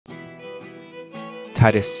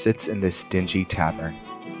Titus sits in this dingy tavern.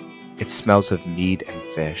 It smells of mead and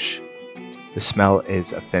fish. The smell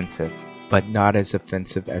is offensive, but not as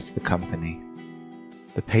offensive as the company.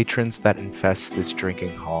 The patrons that infest this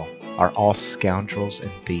drinking hall are all scoundrels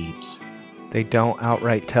and thieves. They don't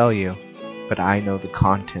outright tell you, but I know the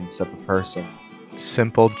contents of a person.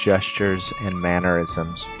 Simple gestures and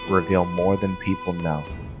mannerisms reveal more than people know.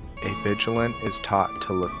 A vigilant is taught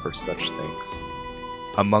to look for such things.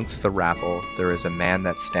 Amongst the rabble, there is a man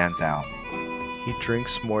that stands out. He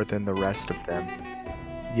drinks more than the rest of them,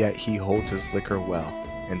 yet he holds his liquor well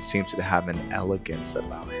and seems to have an elegance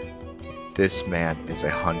about him. This man is a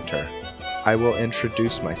hunter. I will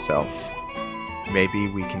introduce myself. Maybe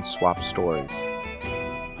we can swap stories.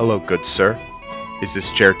 Hello, good sir. Is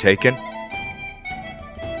this chair taken?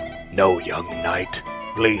 No, young knight.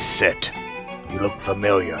 Please sit. You look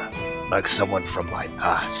familiar, like someone from my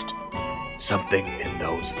past. Something in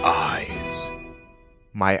those eyes.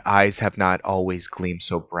 My eyes have not always gleamed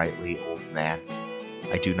so brightly, old man.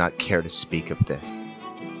 I do not care to speak of this.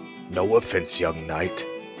 No offense, young knight.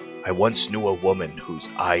 I once knew a woman whose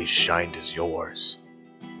eyes shined as yours.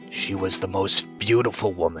 She was the most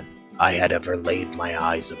beautiful woman I had ever laid my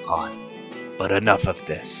eyes upon. But enough of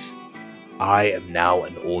this. I am now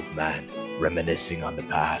an old man, reminiscing on the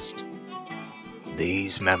past.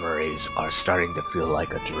 These memories are starting to feel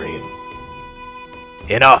like a dream.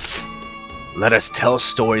 Enough! Let us tell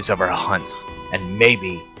stories of our hunts, and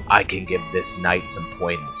maybe I can give this knight some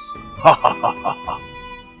pointers. Ha ha ha ha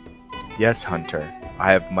ha! Yes, Hunter,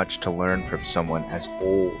 I have much to learn from someone as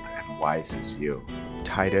old and wise as you.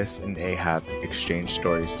 Titus and Ahab exchanged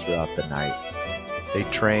stories throughout the night. They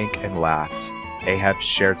drank and laughed. Ahab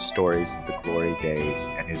shared stories of the glory days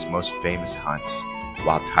and his most famous hunts,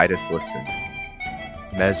 while Titus listened,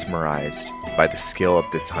 mesmerized by the skill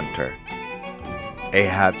of this hunter.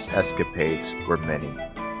 Ahab's escapades were many,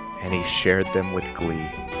 and he shared them with glee.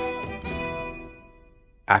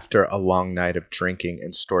 After a long night of drinking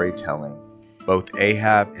and storytelling, both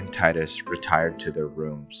Ahab and Titus retired to their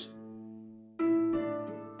rooms.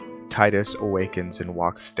 Titus awakens and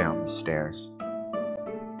walks down the stairs.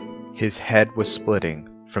 His head was splitting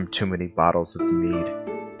from too many bottles of mead.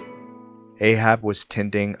 Ahab was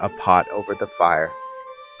tending a pot over the fire.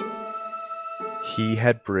 He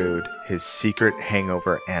had brewed his secret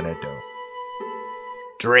hangover antidote.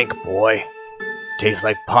 Drink, boy. Tastes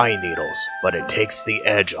like pine needles, but it takes the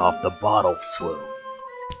edge off the bottle flu.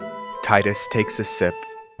 Titus takes a sip.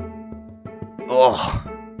 Ugh,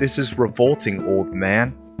 this is revolting, old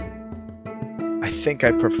man. I think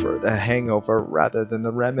I prefer the hangover rather than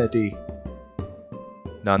the remedy.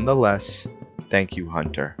 Nonetheless, thank you,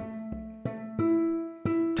 Hunter.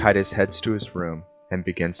 Titus heads to his room and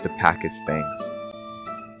begins to pack his things.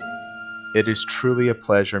 It is truly a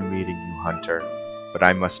pleasure meeting you, Hunter, but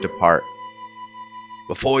I must depart.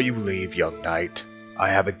 Before you leave, young knight, I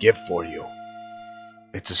have a gift for you.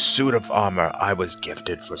 It's a suit of armor I was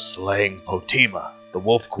gifted for slaying Potima, the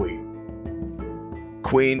Wolf Queen.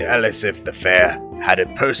 Queen Elisif the Fair had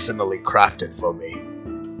it personally crafted for me.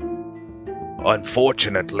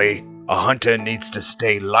 Unfortunately, a hunter needs to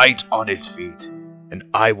stay light on his feet, and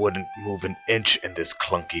I wouldn't move an inch in this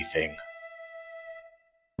clunky thing.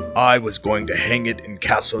 I was going to hang it in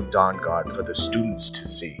Castle Dawnguard for the students to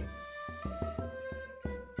see,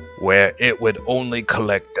 where it would only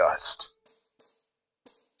collect dust.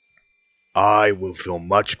 I will feel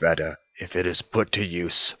much better if it is put to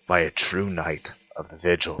use by a true knight of the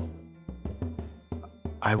Vigil.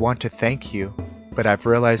 I want to thank you, but I've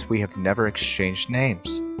realized we have never exchanged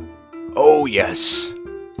names. Oh yes,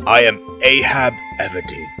 I am Ahab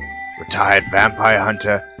Everdeen, retired vampire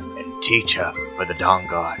hunter and teacher for the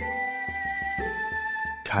Dawnguard.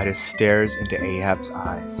 Titus stares into Ahab's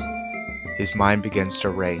eyes. His mind begins to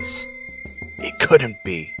race. It couldn't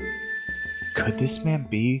be. Could this man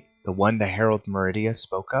be the one the Herald Meridia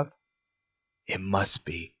spoke of? It must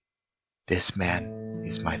be. This man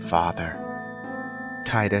is my father.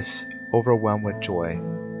 Titus, overwhelmed with joy,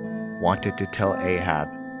 wanted to tell Ahab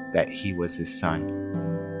that he was his son.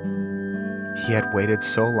 He had waited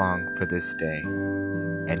so long for this day,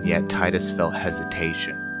 and yet Titus felt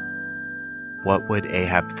hesitation. What would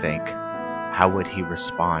Ahab think? How would he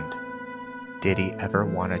respond? Did he ever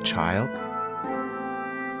want a child?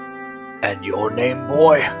 And your name,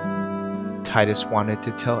 boy? Titus wanted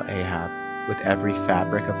to tell Ahab with every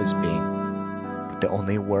fabric of his being, but the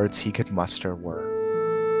only words he could muster were,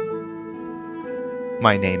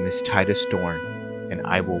 "My name is Titus Dorn, and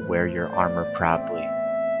I will wear your armor proudly."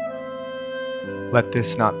 Let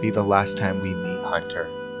this not be the last time we meet, Hunter.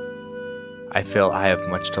 I feel I have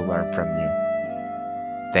much to learn from you.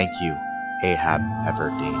 Thank you, Ahab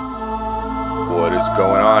Everdeen. What is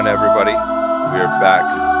going on, everybody? We are back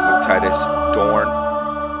with Titus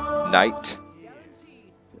Dorn, Knight,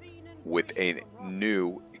 with a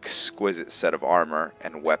new exquisite set of armor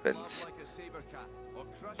and weapons.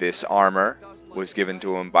 This armor was given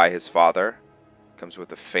to him by his father. Comes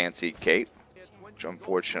with a fancy cape, which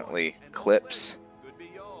unfortunately clips.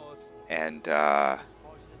 And yeah,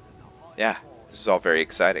 this is all very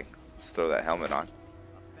exciting. Let's throw that helmet on.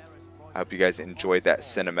 I hope you guys enjoyed that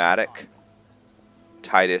cinematic.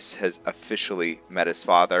 Titus has officially met his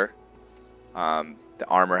father. The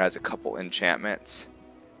armor has a couple enchantments.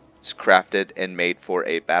 It's crafted and made for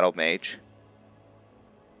a battle mage.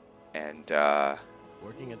 And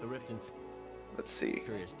let's see.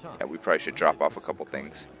 Yeah, we probably should drop off a couple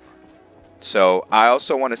things. So I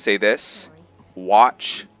also want to say this.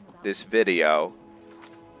 Watch this video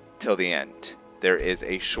till the end. There is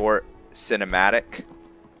a short cinematic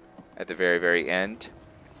at the very, very end.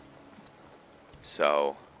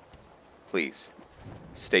 So please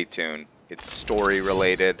stay tuned. It's story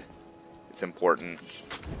related. It's important.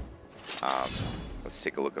 Let's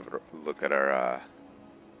take a look at our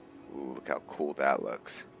ooh, look how cool that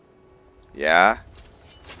looks. Yeah.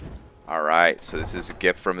 All right, so this is a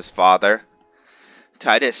gift from his father.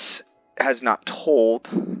 Titus has not told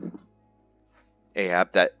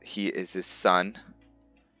Ahab that he is his son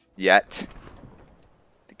yet.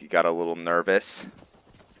 I think he got a little nervous.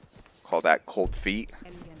 Call that cold feet.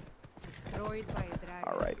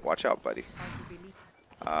 Alright, watch out, buddy.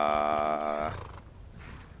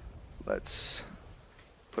 Let's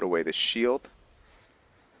put away the shield.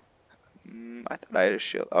 I thought I had a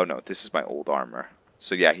shield. Oh no, this is my old armor.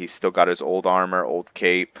 So yeah, he's still got his old armor, old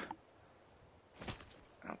cape.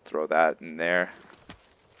 I'll throw that in there.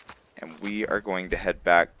 And we are going to head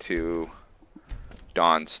back to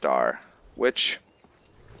Dawnstar, which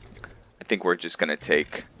I think we're just going to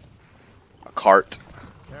take a cart.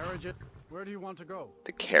 Where do you want to go?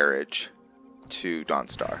 The carriage to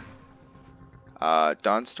Dawnstar.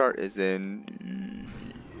 Dawnstar is in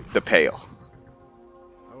the Pale.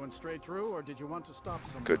 Going straight through, or did you want to stop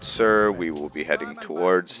somewhere? Good sir, we will be heading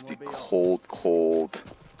towards the cold, cold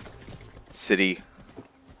city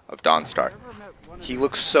of Dawnstar. He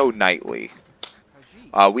looks so knightly.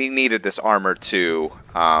 We needed this armor too.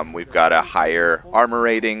 We've got a higher armor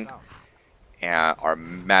rating, and our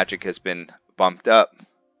magic has been bumped up,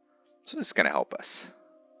 so this is going to help us.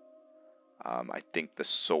 I think the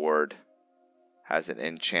sword has an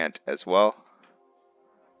enchant as well,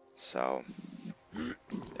 so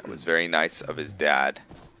that was very nice of his dad.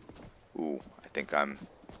 Ooh, I think I'm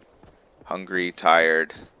hungry,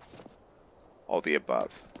 tired, all the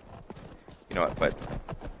above. You know what, but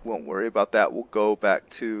won't worry about that. We'll go back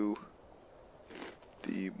to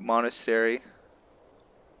the monastery.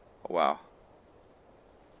 Oh, wow.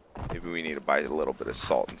 Maybe we need to buy a little bit of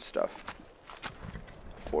salt and stuff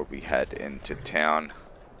before we head into town.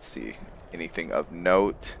 Let's see. Anything of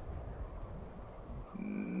note?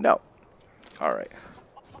 No. Alright.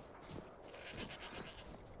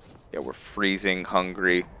 Yeah, we're freezing,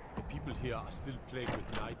 hungry. The people here are still plagued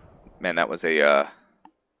with night. Man, that was a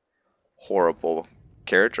horrible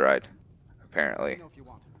carriage ride, apparently.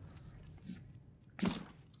 I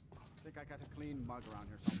think I got a clean mug around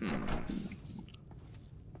here somewhere.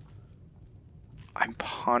 I'm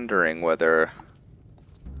pondering whether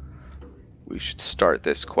we should start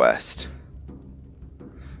this quest.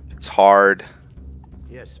 It's hard.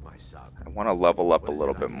 Yes, my son. I want to level up a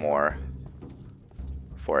little bit more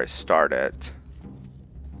before I start it.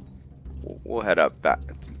 We'll head back.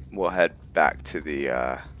 We'll head back to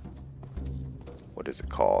the what is it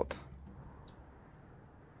called?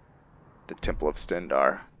 The Temple of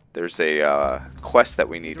Stendar. There's a quest that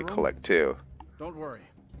we need to collect too. Don't worry.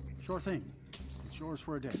 Sure thing. It's yours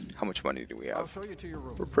for a day. How much money do we I'll have? show you to your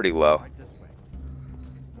room. We're pretty low. Right this way.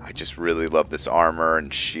 I just really love this armor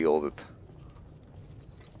and shield.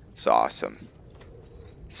 It's awesome.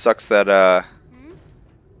 Sucks that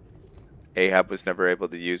Ahab was never able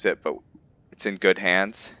to use it, but it's in good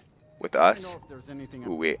hands with us.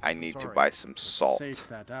 Ooh, wait, I need to buy some salt. Sate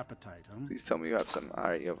that appetite, huh? Please tell me you have some.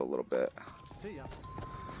 Alright, you have a little bit. See ya.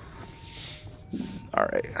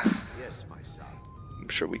 Alright. Yes, my son. I'm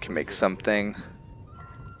sure we can make something.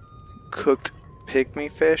 Cooked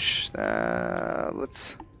pygmy fish.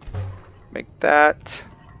 Let's make that.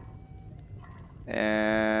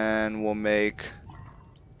 And we'll make...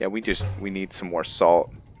 Yeah, we need some more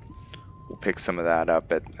salt. We'll pick some of that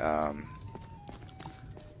up at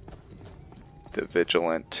the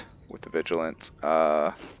Vigilant, with the Vigilance.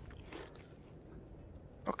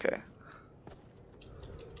 Okay.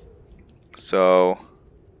 So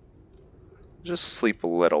Just sleep a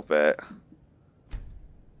little bit.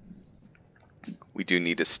 We do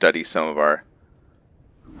need to study some of our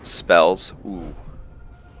spells. Ooh.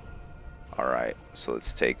 Alright, so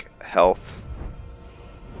let's take health.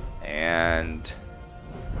 And...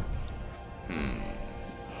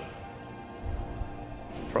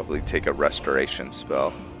 probably take a restoration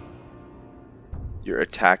spell. Your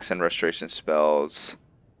attacks and restoration spells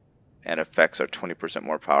and effects are 20%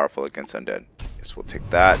 more powerful against undead. Guess we'll take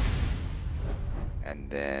that. And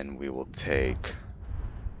then we will take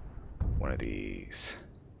one of these.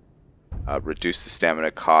 Reduce the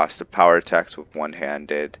stamina cost of power attacks with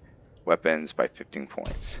one-handed weapons by 15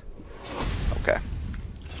 points. Okay.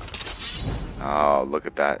 Oh, look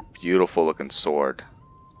at that beautiful looking sword.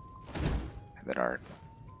 And then our...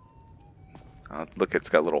 look, it's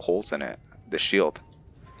got little holes in it. The shield.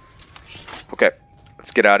 Okay,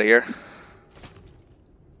 let's get out of here.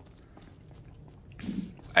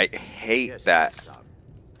 I hate that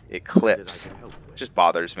it clips. It just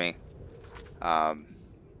bothers me. But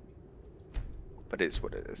it is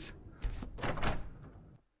what it is.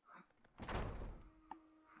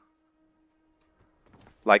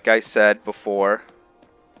 Like I said before,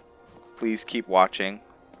 please keep watching.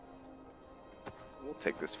 We'll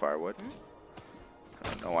take this firewood. I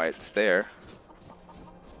don't know why it's there.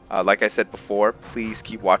 Like I said before, please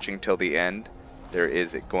keep watching till the end. There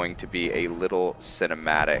is going to be a little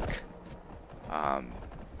cinematic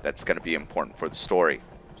that's going to be important for the story.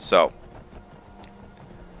 So,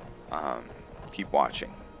 keep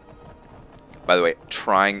watching. By the way,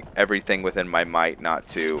 trying everything within my might not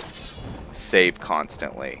to save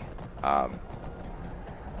constantly.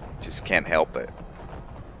 Just can't help it.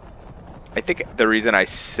 I think the reason I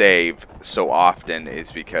save so often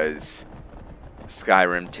is because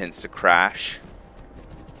Skyrim tends to crash,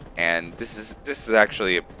 and this is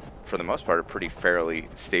actually for the most part a pretty fairly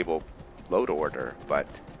stable load order, but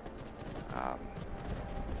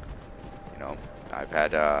you know, I've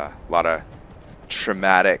had a lot of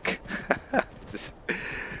traumatic just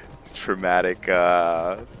traumatic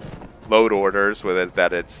load orders with it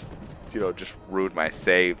that it's, you know, just ruined my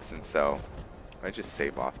saves, and so I just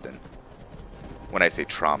save often. When I say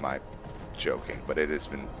trauma, I'm joking, but it has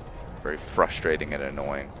been very frustrating and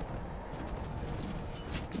annoying.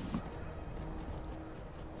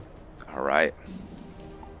 Alright.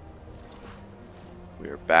 We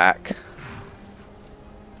are back.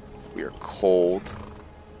 We are cold.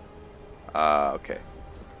 Okay.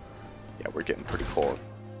 Yeah, we're getting pretty cold.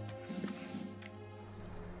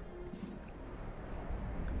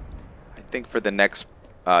 I think for the next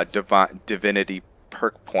divinity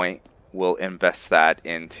perk point, we'll invest that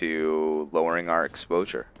into lowering our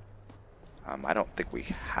exposure. I don't think we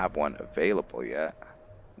have one available yet.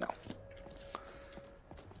 No.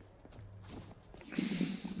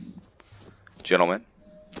 Gentlemen,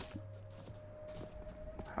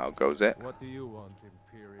 how goes it? What do you want,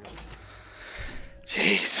 Imperial?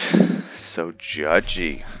 Jeez, so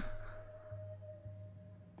judgy.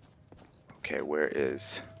 Okay, where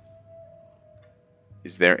is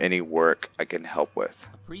there any work I can help with?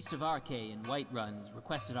 A priest of Arche in Whiterun has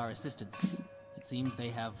requested our assistance. It seems they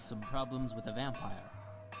have some problems with a vampire.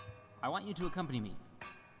 I want you to accompany me.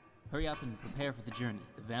 Hurry up and prepare for the journey.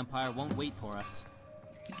 The vampire won't wait for us.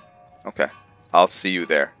 Okay, I'll see you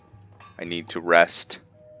there. I need to rest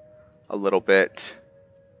a little bit,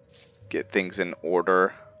 get things in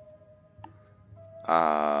order.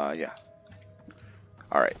 Yeah.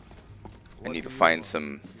 Alright. I need to find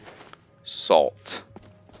some salt.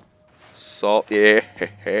 Salt,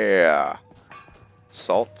 yeah.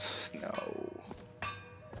 Salt? No.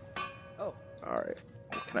 Oh. Alright.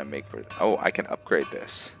 What can I make for... Oh, I can upgrade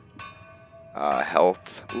this.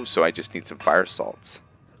 Health. Ooh, so I just need some fire salts.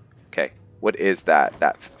 Okay. What is that?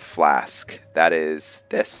 That flask. That is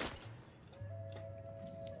this.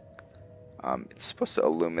 It's supposed to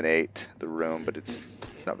illuminate the room, but it's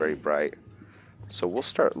not very bright. So we'll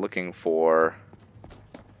start looking for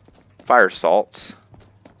fire salts.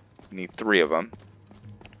 We need 3 of them.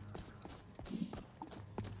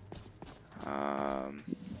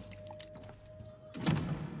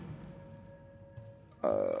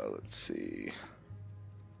 Let's see.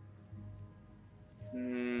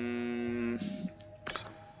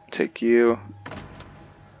 Take you.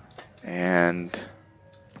 And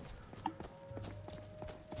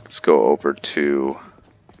let's go over to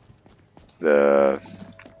the...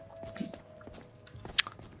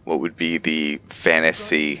 what would be the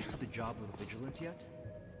fantasy...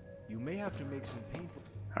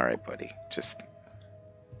 Alright, buddy. Just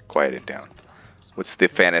quiet it down. What's the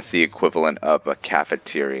fantasy equivalent of a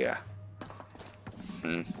cafeteria?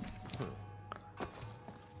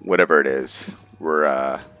 whatever it is,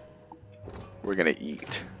 we're gonna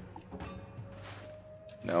eat.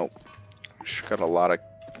 Nope. She's got a lot of.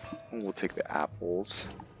 We'll take the apples,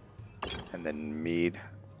 and then mead.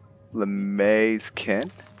 LeMay's kin.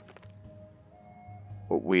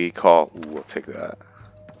 What we call. Ooh, we'll take that.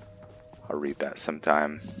 I'll read that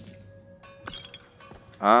sometime.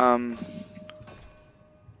 Good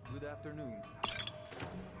afternoon.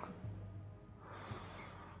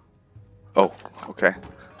 Oh, okay.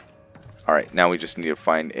 Alright, now we just need to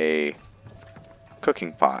find a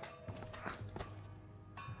cooking pot.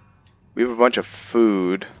 We have a bunch of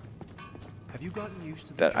food Have you gotten used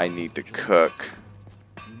to that I need to cook.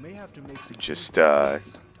 You may have to make some Just,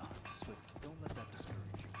 sometimes, but don't let that discourage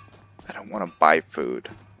you. I don't want to buy food.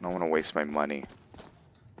 I don't want to waste my money.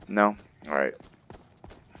 No? Alright.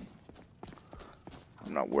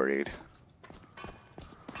 I'm not worried.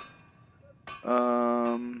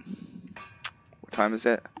 What time is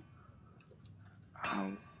it?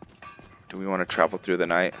 Do we want to travel through the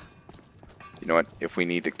night? You know what? If we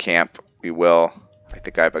need to camp, we will. I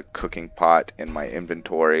think I have a cooking pot in my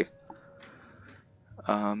inventory.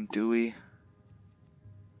 Do we?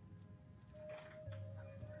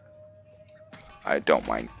 I don't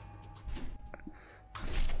mind.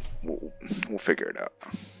 We'll figure it out.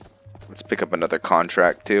 Let's pick up another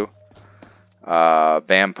contract too.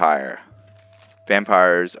 Vampire.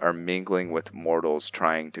 Vampires are mingling with mortals,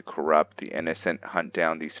 trying to corrupt the innocent, hunt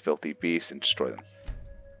down these filthy beasts, and destroy them.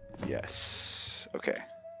 Yes. Okay.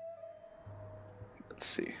 Let's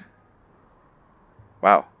see.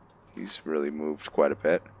 Wow. He's really moved quite a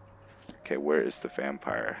bit. Okay, where is the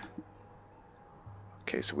vampire?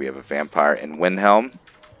 Okay, so we have a vampire in Windhelm.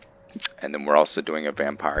 And then we're also doing a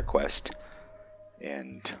vampire quest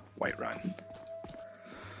in Whiterun.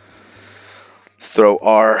 Let's throw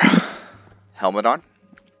our helmet on.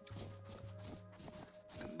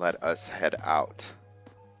 And let us head out.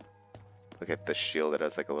 Look at the shield, it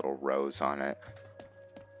has like a little rose on it.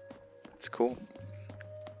 It's cool.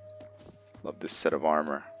 Love this set of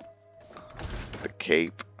armor. The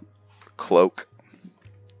cape. Cloak.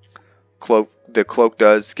 The cloak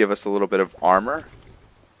does give us a little bit of armor,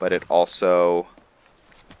 but it also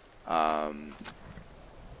not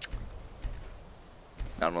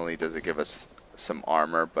only does it give us some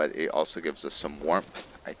armor, but it also gives us some warmth,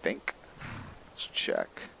 I think. Let's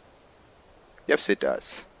check. Yes, it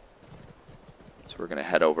does. So we're gonna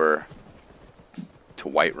head over to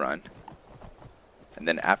Whiterun, and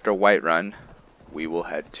then after Whiterun, we will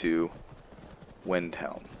head to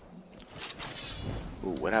Windhelm.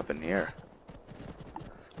 Ooh, what happened here?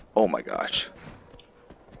 Oh my gosh.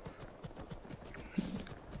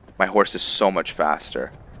 My horse is so much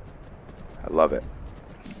faster. I love it.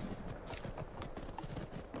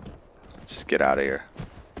 Let's get out of here.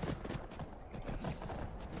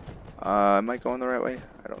 Am I going the right way?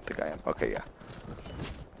 I don't think I am. Okay, yeah.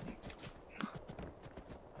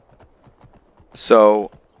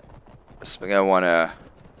 So, something I want to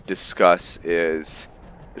discuss is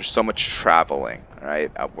there's so much traveling,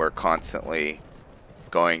 right? We're constantly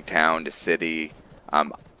going town to city.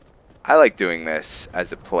 I like doing this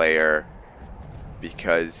as a player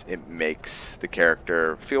because it makes the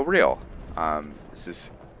character feel real. This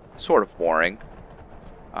is sort of boring,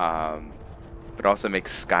 but also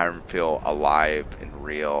makes Skyrim feel alive and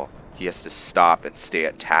real. He has to stop and stay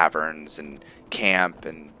at taverns and camp,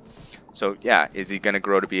 and so yeah, is he going to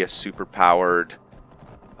grow to be a super powered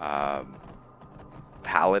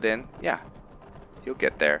Paladin? Yeah, he'll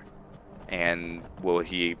get there. And will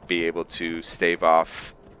he be able to stave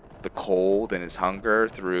off the cold and his hunger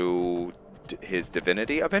through his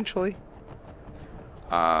divinity eventually?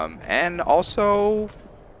 And also,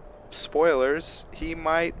 spoilers, he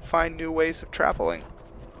might find new ways of traveling.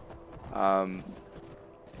 Have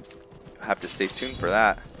to stay tuned for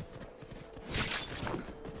that.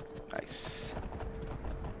 Nice.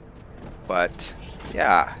 But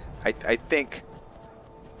yeah, I think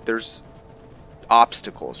there's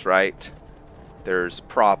obstacles, right? There's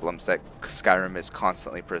problems that Skyrim is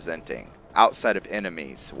constantly presenting. Outside of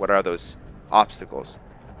enemies, what are those obstacles?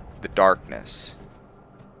 The darkness,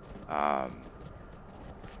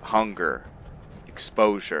 hunger,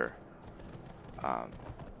 exposure,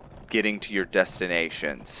 getting to your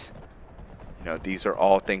destinations. You know, these are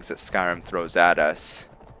all things that Skyrim throws at us.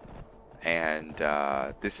 And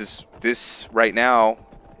this right now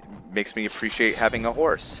makes me appreciate having a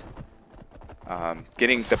horse.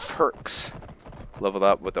 Getting the perks leveled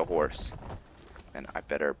up with a horse. And I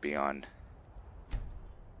better be on.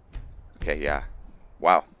 Okay, yeah.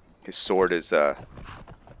 Wow. His sword is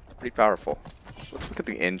pretty powerful. Let's look at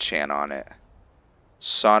the enchant on it.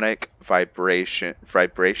 Sonic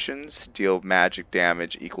vibrations deal magic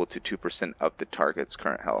damage equal to 2% of the target's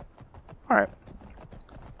current health. Alright.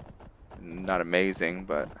 Not amazing,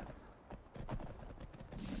 but...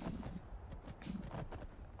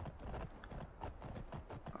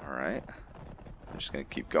 Alright. I'm just gonna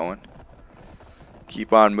keep going.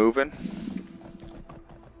 Keep on moving.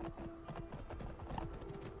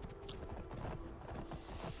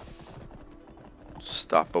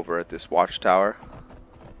 Stop over at this watchtower.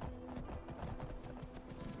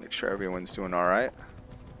 Make sure everyone's doing alright.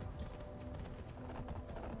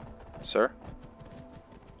 Sir?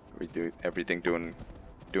 Everything doing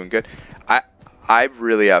good? I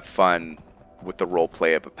really have fun with the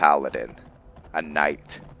roleplay of a paladin. A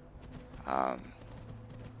knight. Uh-oh.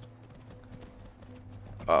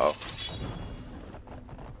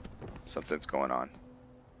 Something's going on.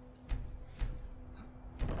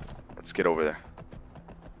 Let's get over there.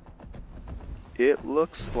 It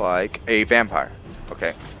looks like a vampire.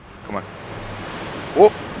 Okay, come on.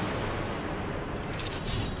 Whoop!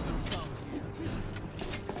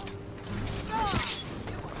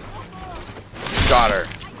 Got her.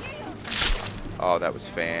 Oh, that was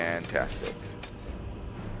fantastic.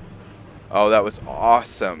 Oh, that was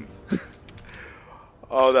awesome.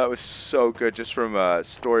 Oh, that was so good. Just from a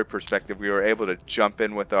story perspective, we were able to jump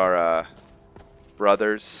in with our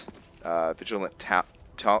brothers, Vigilant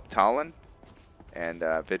Talon, and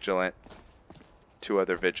Vigilant, 2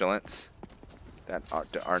 other Vigilants that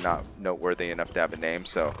are not noteworthy enough to have a name,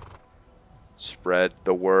 so spread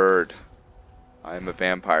the word. I am a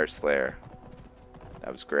vampire slayer.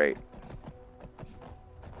 That was great.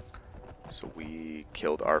 So we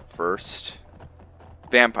killed our first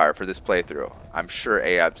vampire for this playthrough. I'm sure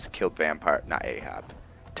Ahab's killed vampire, not Ahab.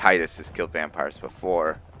 Titus has killed vampires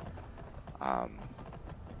before, but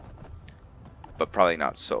probably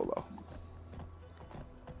not solo.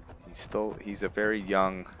 He's a very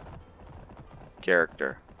young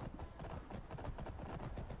character.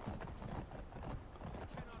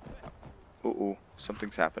 Ooh,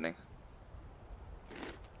 something's happening.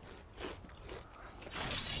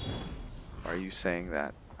 Why are you saying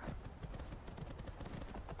that?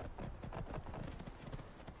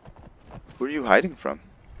 Who are you hiding from?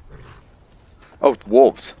 Oh,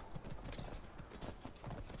 wolves.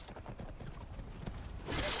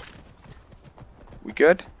 We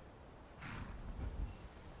good?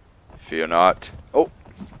 Fear not. Oh.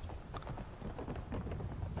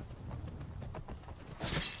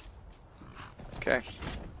 Okay.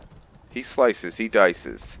 He slices, he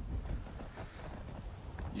dices.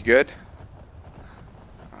 You good?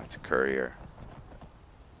 Oh, it's a courier.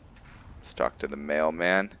 Let's talk to the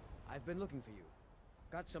mailman. I've been looking for you.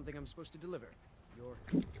 Got something I'm supposed to deliver.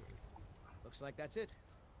 Looks like that's it.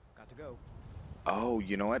 Got to go. Oh,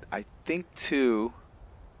 you know what? I think too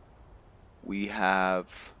we have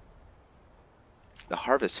the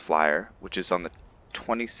harvest flyer, which is on the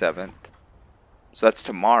 27th. So that's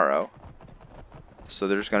tomorrow. So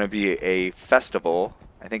there's going to be a festival,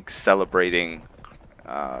 I think, celebrating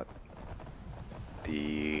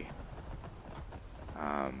the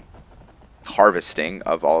harvesting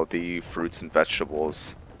of all the fruits and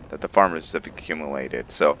vegetables that the farmers have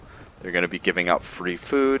accumulated. So they're going to be giving out free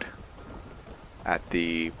food at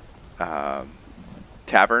the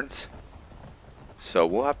taverns. So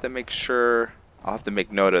we'll have to make sure, I'll have to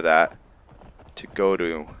make note of that to go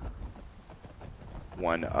to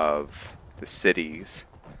one of the cities,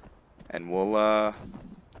 and we'll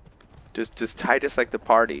does Titus like the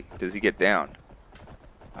party? Does he get down?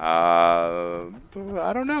 I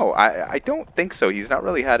don't know. I don't think so. He's not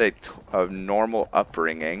really had a normal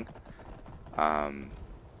upbringing.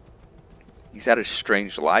 He's had a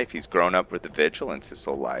strange life. He's grown up with the vigilance his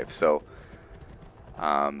whole life. So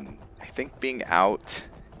I think being out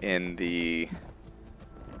in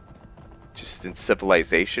just in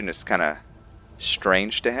civilization is kind of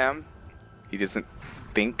strange to him. He doesn't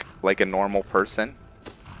think like a normal person.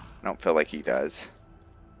 I don't feel like he does.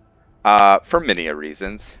 For many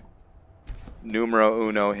reasons. Numero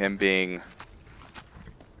uno, him being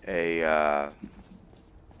a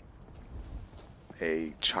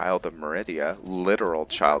child of Meridia, literal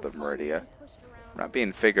child of Meridia. We're not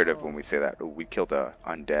being figurative when we say that. We killed a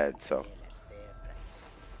undead, so.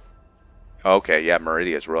 Okay, yeah,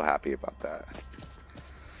 Meridia's real happy about that.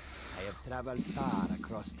 I have traveled far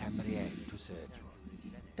across Tamriel to serve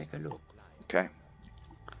you. Take a look. Okay.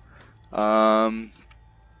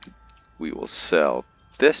 We will sell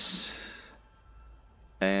this,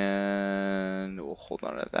 and we'll hold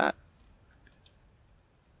on to that.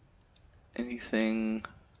 Anything?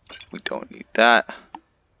 We don't need that.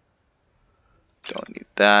 Don't need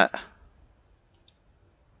that.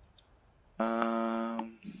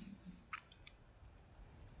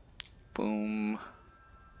 Boom.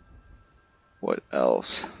 What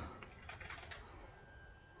else?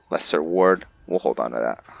 Lesser ward. We'll hold on to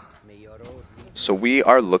that. So we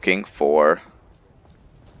are looking for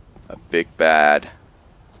a big bad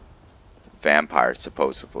vampire,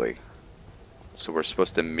 supposedly. So we're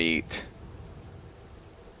supposed to meet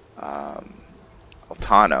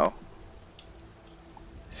Altano.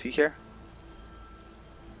 Is he here?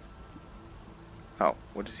 Oh,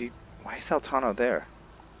 what is he? Why is Altano there?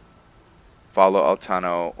 Follow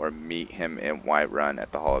Altano or meet him in Whiterun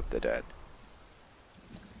at the Hall of the Dead.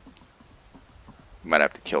 Might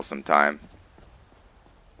have to kill some time.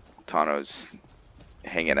 Altano's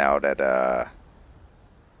hanging out at the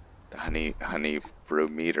honey brew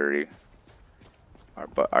meadery.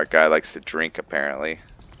 Our guy likes to drink, apparently.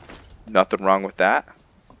 Nothing wrong with that.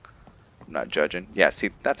 I'm not judging. Yeah,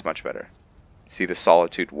 see, that's much better. See the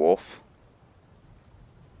Solitude Wolf?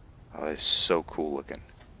 Oh, it's so cool looking.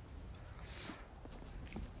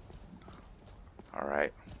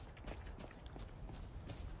 Alright.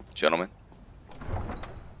 Gentlemen.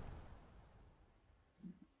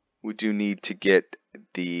 We do need to get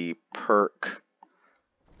the perk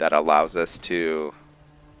that allows us to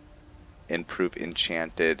improve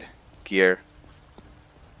enchanted gear.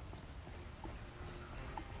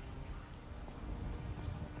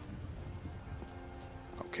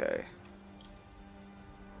 Okay.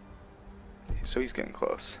 So he's getting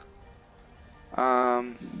close.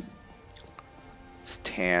 Let's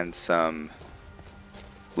tan some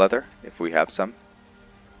leather if we have some.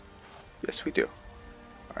 Yes, we do.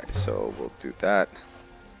 Alright, so we'll do that.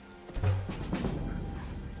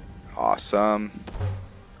 Awesome.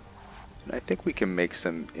 And I think we can make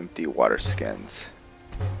some empty water skins.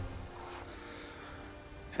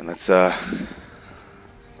 And let's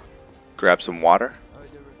grab some water.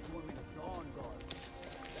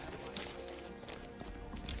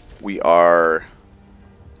 We are,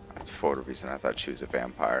 for whatever reason I thought she was a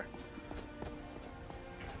vampire.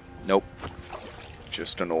 Nope,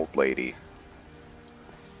 just an old lady.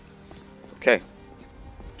 Okay,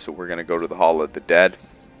 so we're gonna go to the Hall of the Dead.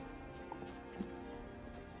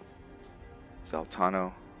 Is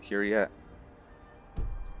Altano here yet?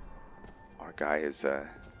 Our guy is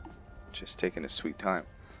just taking a sweet time.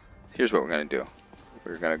 Here's what we're gonna do.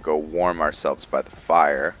 We're gonna go warm ourselves by the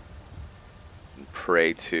fire and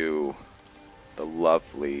pray to the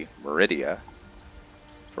lovely Meridia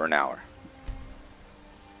for an hour.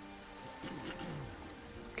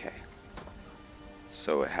 Okay.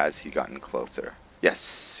 So has he gotten closer?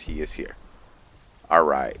 Yes, he is here.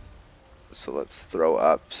 Alright. So let's throw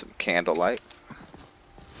up some candlelight.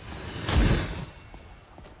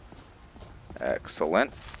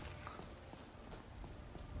 Excellent.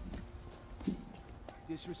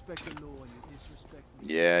 Disrespect the law and you disrespect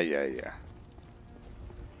me. Yeah.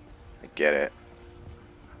 I get it.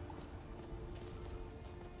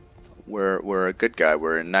 We're a good guy.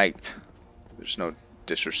 We're a knight. There's no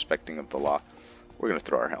disrespecting of the law. We're gonna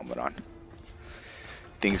throw our helmet on.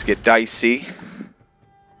 Things get dicey.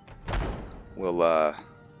 We'll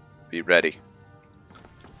be ready.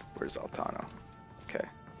 Where's Altano? Okay.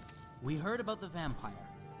 We heard about the vampire.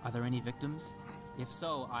 Are there any victims? If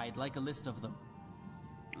so, I'd like a list of them.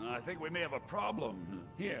 I think we may have a problem.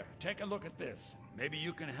 Here, take a look at this. Maybe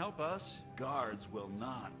you can help us. Guards will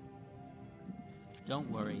not. Don't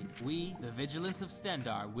worry. We, the Vigilance of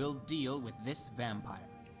Stendar, will deal with this vampire.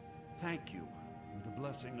 Thank you. And the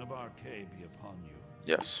blessing of RK be upon you.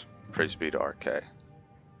 Yes. Praise be to RK.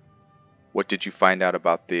 What did you find out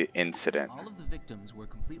about the incident? All of the victims were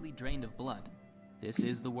completely drained of blood. This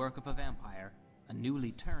is the work of a vampire, a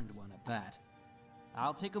newly turned one at that.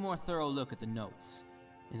 I'll take a more thorough look at the notes.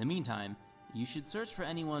 In the meantime, you should search for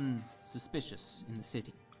anyone suspicious in the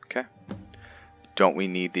city. Okay. Don't we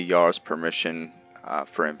need the Jarl's permission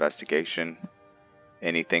for investigation?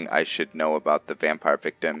 Anything I should know about the vampire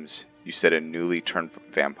victims? You said a newly turned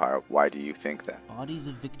vampire. Why do you think that? Bodies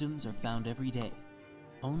of victims are found every day.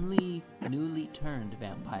 Only newly turned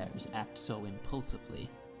vampires act so impulsively.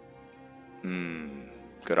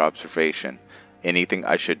 Good observation. Anything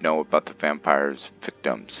I should know about the vampire's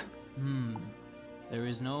victims? There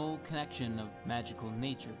is no connection of magical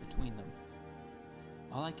nature between them.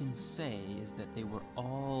 All I can say is that they were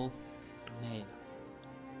all male.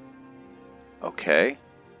 Okay.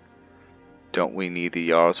 Don't we need the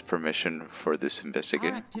Jarl's permission for this Our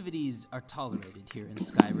investigation? activities are tolerated here in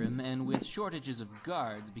Skyrim, and with shortages of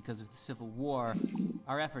guards because of the Civil War,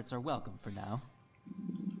 our efforts are welcome for now.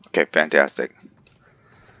 Okay, fantastic.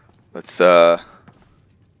 Let's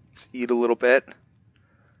eat a little bit.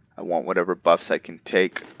 I want whatever buffs I can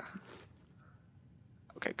take.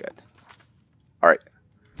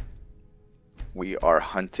 We are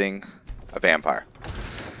hunting a vampire.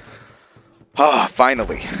 Ah,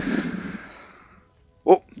 finally.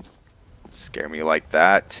 Whoa. Scare me like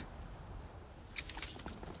that.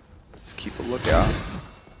 Let's keep a lookout.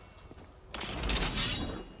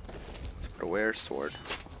 Let's put away our sword.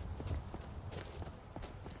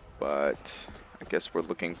 But I guess we're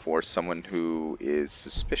looking for someone who is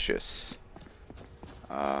suspicious.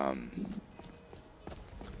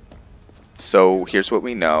 So here's what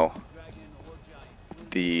we know.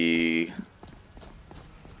 The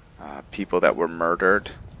people that were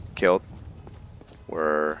murdered, killed,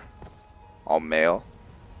 were all male.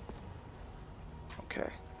 Okay.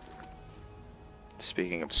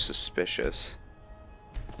 Speaking of suspicious.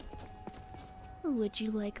 Would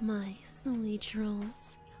you like my sweet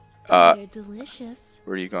rolls? They're delicious.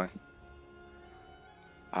 Where are you going?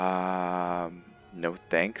 No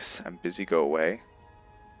thanks. I'm busy. Go away.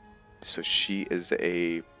 So she is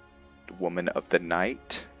a woman of the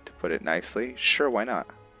night, to put it nicely. Sure, why not?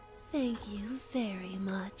 Thank you very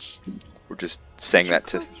much. We're just saying that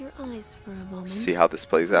to Close your eyes for a moment. see how this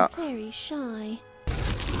plays out. I'm very shy.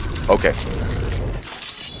 Okay.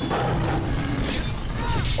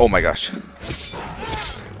 Oh my gosh.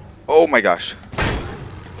 Oh my gosh.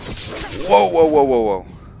 Whoa, whoa, whoa, whoa, whoa.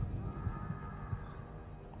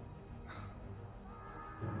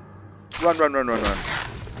 Run, run, run, run, run.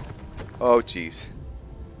 Oh, jeez.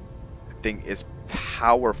 The thing is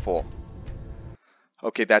powerful.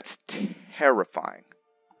 Okay, that's terrifying.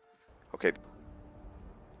 Okay.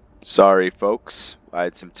 Sorry, folks. I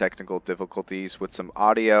had some technical difficulties with some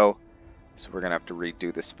audio. So we're going to have to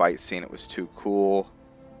redo this fight scene. It was too cool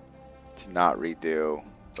to not redo.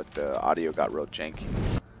 But the audio got real janky.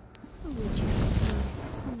 Would you like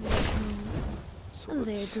sweet rolls? So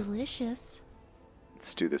They're delicious.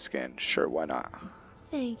 let's do this again. Sure, why not?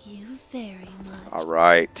 Thank you very much.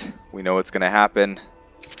 Alright. We know what's going to happen.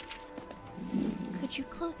 Could you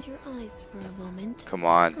close your eyes for a moment? Come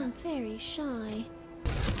on. I'm very shy.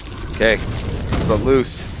 Okay. Let's let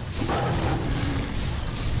loose.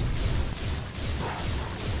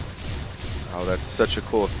 Oh, that's such a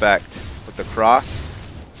cool effect. With the cross.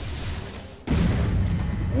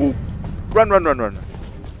 Ooh. Run, run, run, run.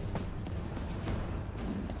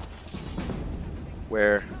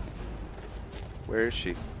 Where is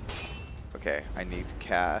she? Okay, I need to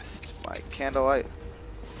cast my candlelight.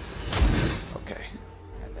 Okay,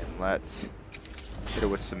 and then let's hit her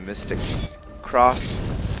with some mystic cross.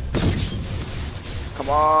 Come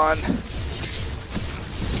on.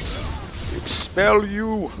 Expel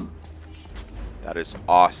you. That is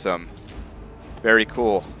awesome. Very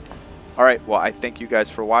cool. Alright, well, I thank you guys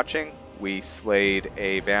for watching. We slayed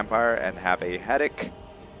a vampire and have a headache.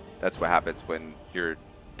 That's what happens when you're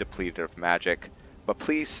depleted of magic. But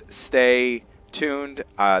please stay tuned.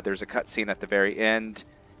 There's a cutscene at the very end.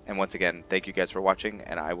 And once again, thank you guys for watching,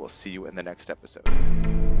 and I will see you in the next episode.